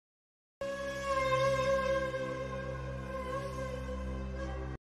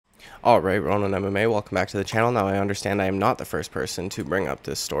Alright, Ronan MMA, welcome back to the channel. Now I understand I am not the first person to bring up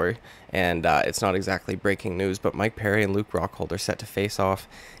this story, and it's not exactly breaking news, but Mike Perry and Luke Rockhold are set to face off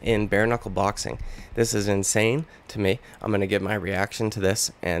in bare-knuckle boxing. This is insane to me. I'm going to give my reaction to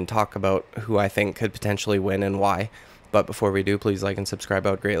this and talk about who I think could potentially win and why. But before we do, please like and subscribe.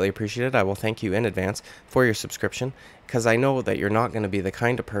 I would greatly appreciate it. I will thank you in advance for your subscription, because I know that you're not going to be the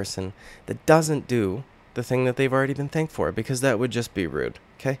kind of person that doesn't do the thing that they've already been thanked for, because that would just be rude,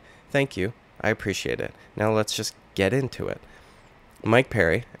 okay? Thank you. I appreciate it. Now let's just get into it. Mike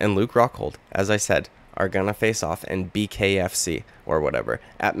Perry and Luke Rockhold, as I said, are going to face off in BKFC or whatever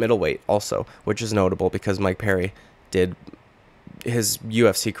at middleweight also, which is notable because Mike Perry did his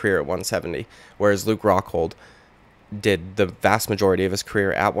UFC career at 170, whereas Luke Rockhold did the vast majority of his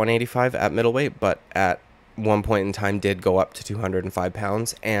career at 185 at middleweight, but at one point in time did go up to 205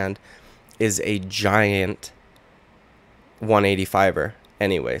 pounds and is a giant 185er.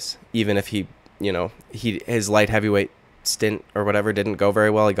 Anyways, even if his light heavyweight stint or whatever didn't go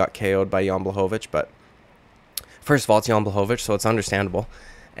very well, he got KO'd by Jan Blachowicz, but first of all, it's Jan Blachowicz, so it's understandable.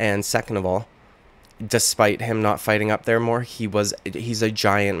 And second of all, despite him not fighting up there more, he's a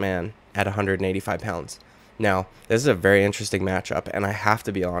giant man at 185 pounds. Now, this is a very interesting matchup, and I have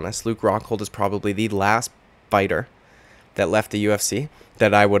to be honest, Luke Rockhold is probably the last fighter that left the UFC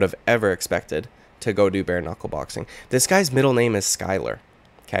that I would have ever expected to go do bare-knuckle boxing. This guy's middle name is Skyler.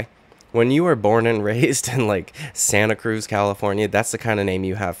 Okay, when you were born and raised in like Santa Cruz, California, that's the kind of name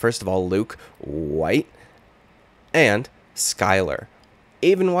you have. First of all, Luke, white, and Skyler,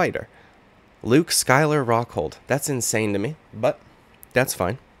 even whiter. Luke Skyler Rockhold. That's insane to me, but that's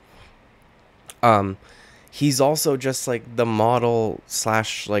fine. He's also just like the model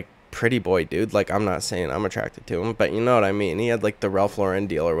slash like pretty boy dude. Like, I'm not saying I'm attracted to him, but you know what I mean. He had like the Ralph Lauren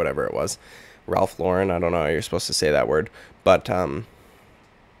deal or whatever it was. Ralph Lauren, I don't know how you're supposed to say that word, but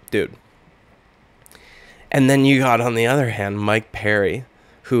dude. And then you got, on the other hand, Mike Perry,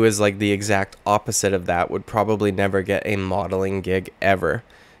 who is like the exact opposite of that, would probably never get a modeling gig ever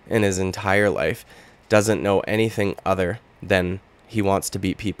in his entire life, doesn't know anything other than he wants to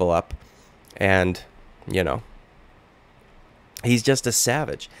beat people up, and, you know, he's just a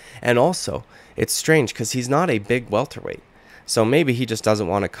savage. And also, it's strange because he's not a big welterweight, so maybe he just doesn't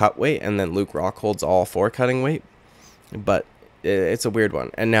want to cut weight, and then Luke Rockhold's all for cutting weight, but it's a weird one.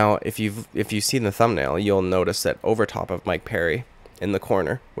 And now, if you've seen the thumbnail, you'll notice that over top of Mike Perry, in the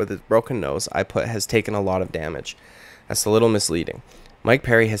corner with his broken nose, I put has taken a lot of damage. That's a little misleading. Mike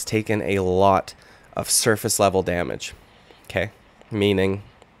Perry has taken a lot of surface level damage. Okay, meaning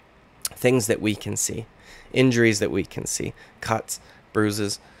things that we can see, injuries that we can see, cuts,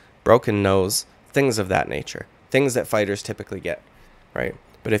 bruises, broken nose, things of that nature, things that fighters typically get, right?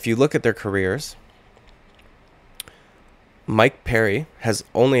 But if you look at their careers, Mike Perry has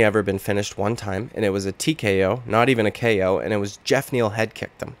only ever been finished one time, and it was a TKO, not even a KO, and it was Jeff Neal head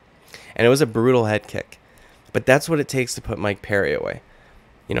kicked him. And it was a brutal head kick. But that's what it takes to put Mike Perry away.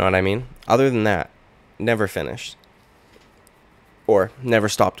 You know what I mean? Other than that, never finished. Or never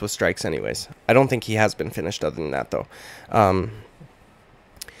stopped with strikes anyways. I don't think he has been finished other than that, though.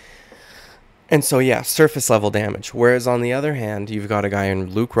 And so, yeah, surface level damage. Whereas on the other hand, you've got a guy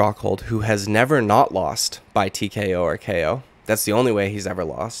in Luke Rockhold who has never not lost by TKO or KO. That's the only way he's ever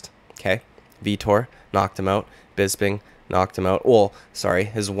lost. Okay? Vitor knocked him out. Bisping knocked him out. Well, sorry,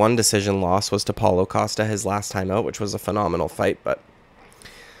 his one decision loss was to Paulo Costa his last time out, which was a phenomenal fight. But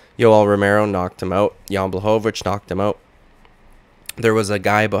Yoel Romero knocked him out. Jan Blachowicz knocked him out. There was a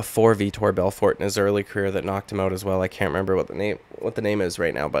guy before Vitor Belfort in his early career that knocked him out as well. I can't remember what the name is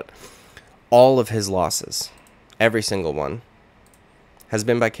right now, but all of his losses, every single one, has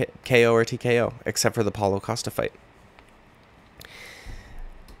been by KO or TKO, except for the Paulo Costa fight.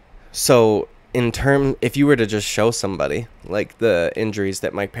 So, if you were to just show somebody, like the injuries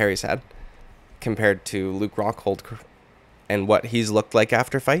that Mike Perry's had, compared to Luke Rockhold and what he's looked like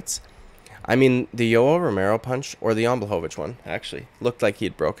after fights, I mean, the Yoel Romero punch, or the Jan Blachowicz one, actually, looked like he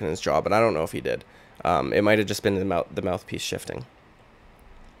had broken his jaw, but I don't know if he did. It might have just been the mouthpiece shifting.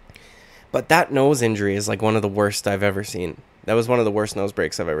 But that nose injury is like one of the worst I've ever seen. That was one of the worst nose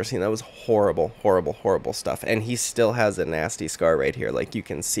breaks I've ever seen. That was horrible, horrible, horrible stuff. And he still has a nasty scar right here. Like, you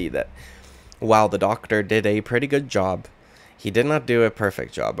can see that while the doctor did a pretty good job, he did not do a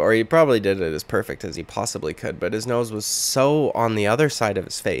perfect job. Or he probably did it as perfect as he possibly could. But his nose was so on the other side of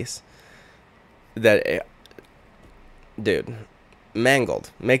his face that, dude,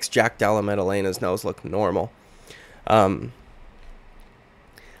 mangled. Makes Jack Della Maddalena's nose look normal.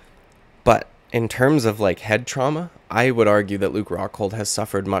 But in terms of like head trauma, I would argue that Luke Rockhold has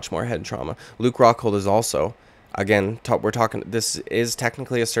suffered much more head trauma. Luke Rockhold is also Again, we're talking, this is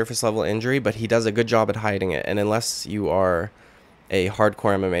technically a surface level injury, but he does a good job at hiding it. And unless you are a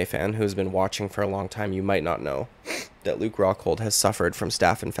hardcore MMA fan who's been watching for a long time, you might not know that Luke Rockhold has suffered from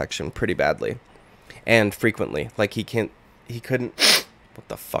staph infection pretty badly and frequently. Like he couldn't, what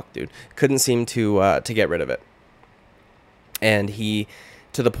the fuck, dude? Couldn't seem to get rid of it. And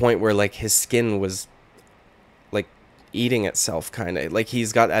to the point where like his skin was like eating itself, kind of like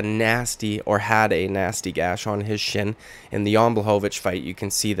he's got a nasty, or had a nasty gash on his shin. In the Jan Blachowicz fight, you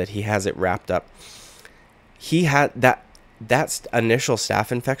can see that he has it wrapped up. He had that initial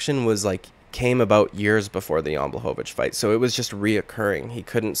staph infection was like came about years before the Jan Blachowicz fight, so it was just reoccurring. He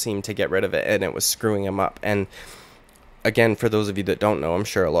couldn't seem to get rid of it, and it was screwing him up. And again, for those of you that don't know, I'm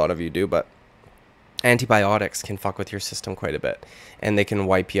sure a lot of you do, but antibiotics can fuck with your system quite a bit, and they can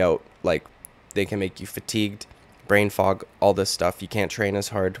wipe you out. Like, they can make you fatigued, brain fog, all this stuff. You can't train as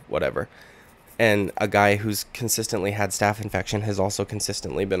hard, whatever. And a guy who's consistently had staph infection has also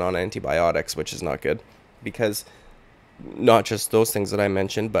consistently been on antibiotics, which is not good, because not just those things that I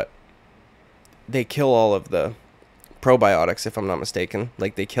mentioned, but they kill all of the probiotics, if I'm not mistaken.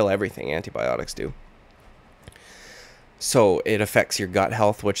 Like, they kill everything, antibiotics do. So it affects your gut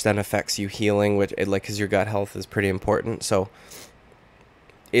health, which then affects you healing, because your gut health is pretty important. So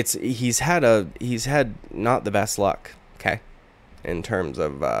he's had not the best luck, okay, in terms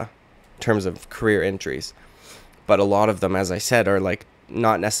of career injuries. But a lot of them, as I said, are like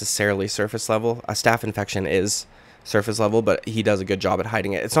not necessarily surface level. A staph infection is surface level, but he does a good job at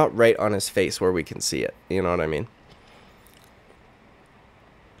hiding it. It's not right on his face where we can see it. You know what I mean?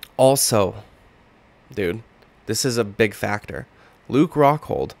 Also, dude, this is a big factor. Luke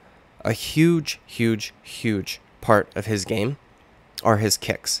Rockhold, a huge, huge, huge part of his game are his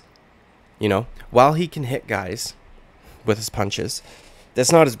kicks. You know, while he can hit guys with his punches,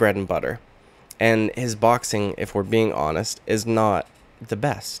 that's not his bread and butter. And his boxing, if we're being honest, is not the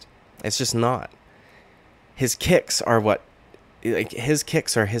best. It's just not. His kicks are his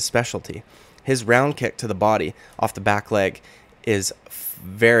kicks are his specialty. His round kick to the body off the back leg is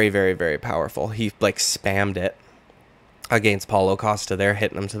very, very, very powerful. He like spammed it against Paulo Costa there,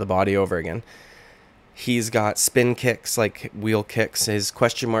 hitting him to the body over again. He's got spin kicks, like wheel kicks. His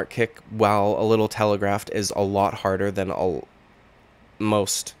question mark kick, while a little telegraphed, is a lot harder than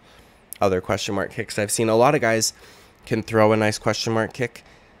most other question mark kicks I've seen. A lot of guys can throw a nice question mark kick,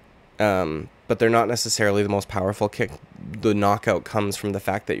 but they're not necessarily the most powerful kick. The knockout comes from the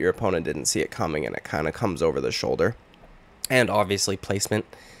fact that your opponent didn't see it coming, and it kind of comes over the shoulder. And obviously placement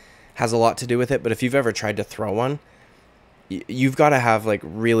has a lot to do with it, but if you've ever tried to throw one, you've got to have like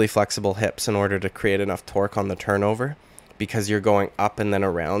really flexible hips in order to create enough torque on the turnover, because you're going up and then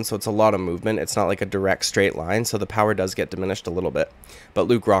around, so it's a lot of movement. It's not like a direct straight line, so the power does get diminished a little bit. But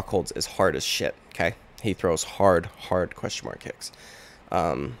Luke Rockhold's is hard as shit, okay? He throws hard question mark kicks.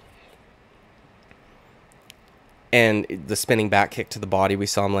 And the spinning back kick to the body, we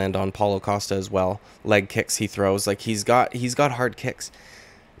saw him land on Paulo Costa as well. Leg kicks he throws, like he's got hard kicks,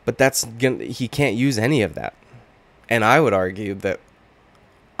 but he can't use any of that. And I would argue that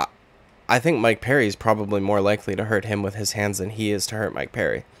I think Mike Perry is probably more likely to hurt him with his hands than he is to hurt Mike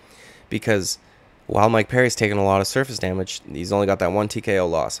Perry, because while Mike Perry's taken a lot of surface damage, he's only got that one TKO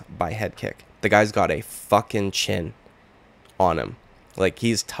loss by head kick. The guy's got a fucking chin on him, like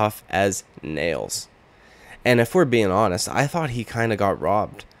he's tough as nails. And if we're being honest, I thought he kind of got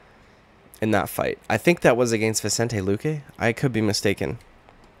robbed in that fight. I think that was against Vicente Luque. I could be mistaken.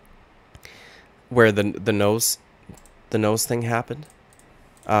 Where the nose thing happened.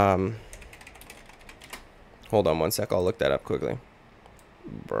 Hold on one sec. I'll look that up quickly.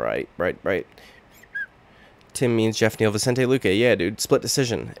 Right. Tim means Jeff Neal, Vicente Luque. Yeah, dude. Split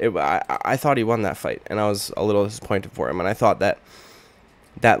decision. I thought he won that fight, and I was a little disappointed for him. And I thought that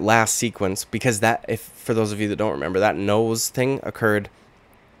last sequence, because for those of you that don't remember, that nose thing occurred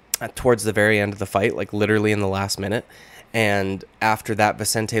towards the very end of the fight, like literally in the last minute. And after that,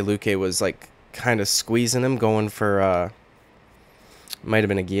 Vicente Luque was like kind of squeezing him, going for might have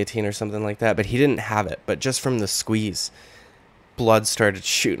been a guillotine or something like that, but he didn't have it. But just from the squeeze, blood started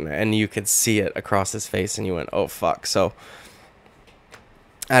shooting, and you could see it across his face, and you went, oh fuck. So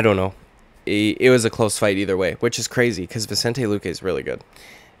I don't know. It was a close fight either way, which is crazy because Vicente Luque is really good.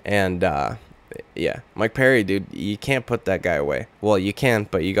 And yeah, Mike Perry, dude, you can't put that guy away. Well, you can,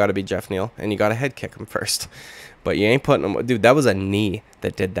 but you got to be Jeff Neal, and you got to head kick him first. But you ain't putting him... Dude, that was a knee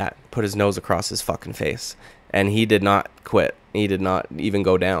that did that. Put his nose across his fucking face. And he did not quit. He did not even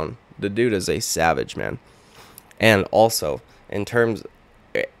go down. The dude is a savage, man. And also, in terms...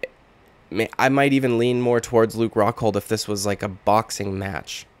 I might even lean more towards Luke Rockhold if this was like a boxing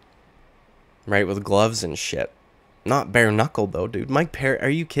match. Right? With gloves and shit. Not bare knuckle though, dude. Mike Perry, are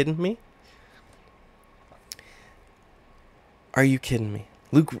you kidding me? Are you kidding me?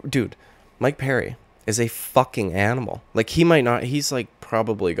 Dude, Mike Perry is a fucking animal. Like, he might not, he's like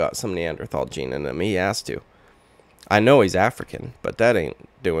probably got some Neanderthal gene in him. He has to. I know he's African, but that ain't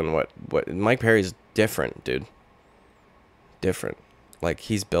doing what Mike Perry's different, dude. Different. Like,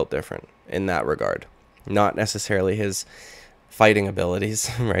 he's built different in that regard. Not necessarily his fighting abilities,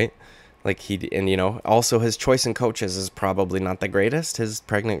 right? Like, and you know, also his choice in coaches is probably not the greatest, his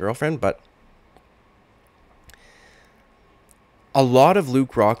pregnant girlfriend, but a lot of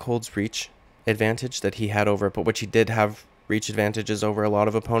Luke Rockhold's reach advantage that he had over, but which he did have reach advantages over a lot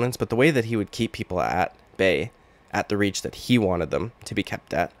of opponents, but the way that he would keep people at bay at the reach that he wanted them to be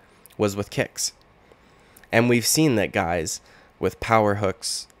kept at was with kicks. And we've seen that guys with power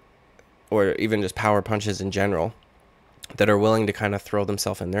hooks or even just power punches in general that are willing to kind of throw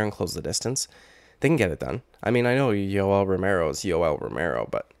themselves in there and close the distance, they can get it done. I mean, I know Yoel Romero is Yoel Romero,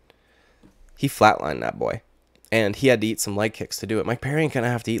 but he flatlined that boy. And he had to eat some leg kicks to do it. Mike Perry ain't going to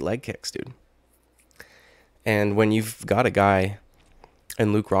have to eat leg kicks, dude. And when you've got a guy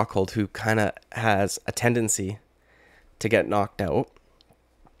in Luke Rockhold who kind of has a tendency to get knocked out,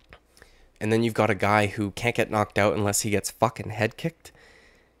 and then you've got a guy who can't get knocked out unless he gets fucking head kicked,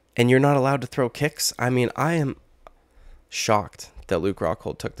 and you're not allowed to throw kicks, I mean, I am shocked that Luke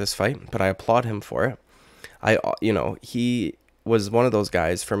Rockhold took this fight, but I applaud him for it. You know, he was one of those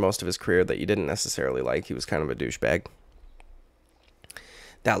guys for most of his career that you didn't necessarily like. He was kind of a douchebag.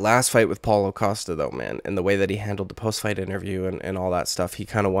 That last fight with Paulo Costa, though, man, and the way that he handled the post-fight interview and all that stuff, he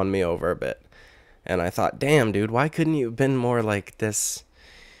kind of won me over a bit. And I thought, damn, dude, why couldn't you have been more like this,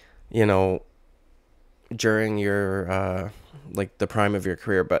 you know, during your, like, the prime of your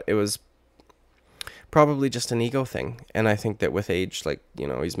career? But it was probably just an ego thing. And I think that with age, like, you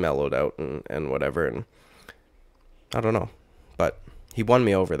know, he's mellowed out and whatever. And I don't know. But he won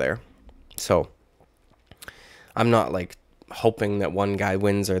me over there. So I'm not, like, hoping that one guy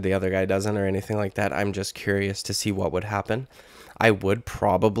wins or the other guy doesn't or anything like that. I'm just curious to see what would happen. I would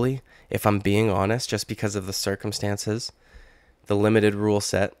probably, if I'm being honest, just because of the circumstances, the limited rule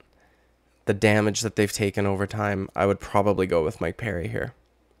set, the damage that they've taken over time, I would probably go with Mike Perry here.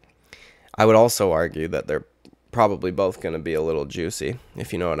 I would also argue that they're probably both going to be a little juicy,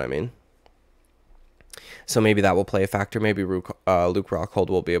 if you know what I mean. So maybe that will play a factor. Maybe Luke Rockhold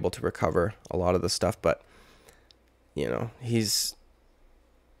will be able to recover a lot of the stuff, but you know, his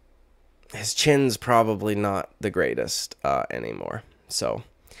chin's probably not the greatest anymore. So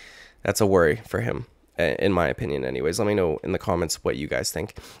that's a worry for him, in my opinion anyways. Let me know in the comments what you guys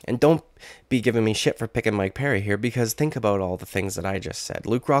think. And don't be giving me shit for picking Mike Perry here, because think about all the things that I just said.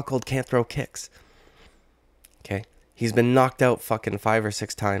 Luke Rockhold can't throw kicks. Okay? He's been knocked out fucking 5 or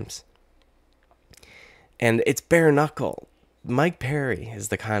 6 times. And it's bare knuckle. Mike Perry is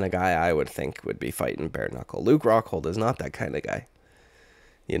the kind of guy I would think would be fighting bare knuckle. Luke Rockhold is not that kind of guy.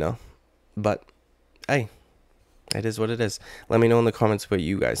 You know? But, hey, it is what it is. Let me know in the comments what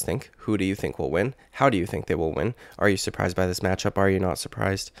you guys think. Who do you think will win? How do you think they will win? Are you surprised by this matchup? Are you not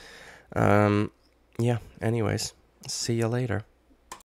surprised? Yeah, anyways, see you later.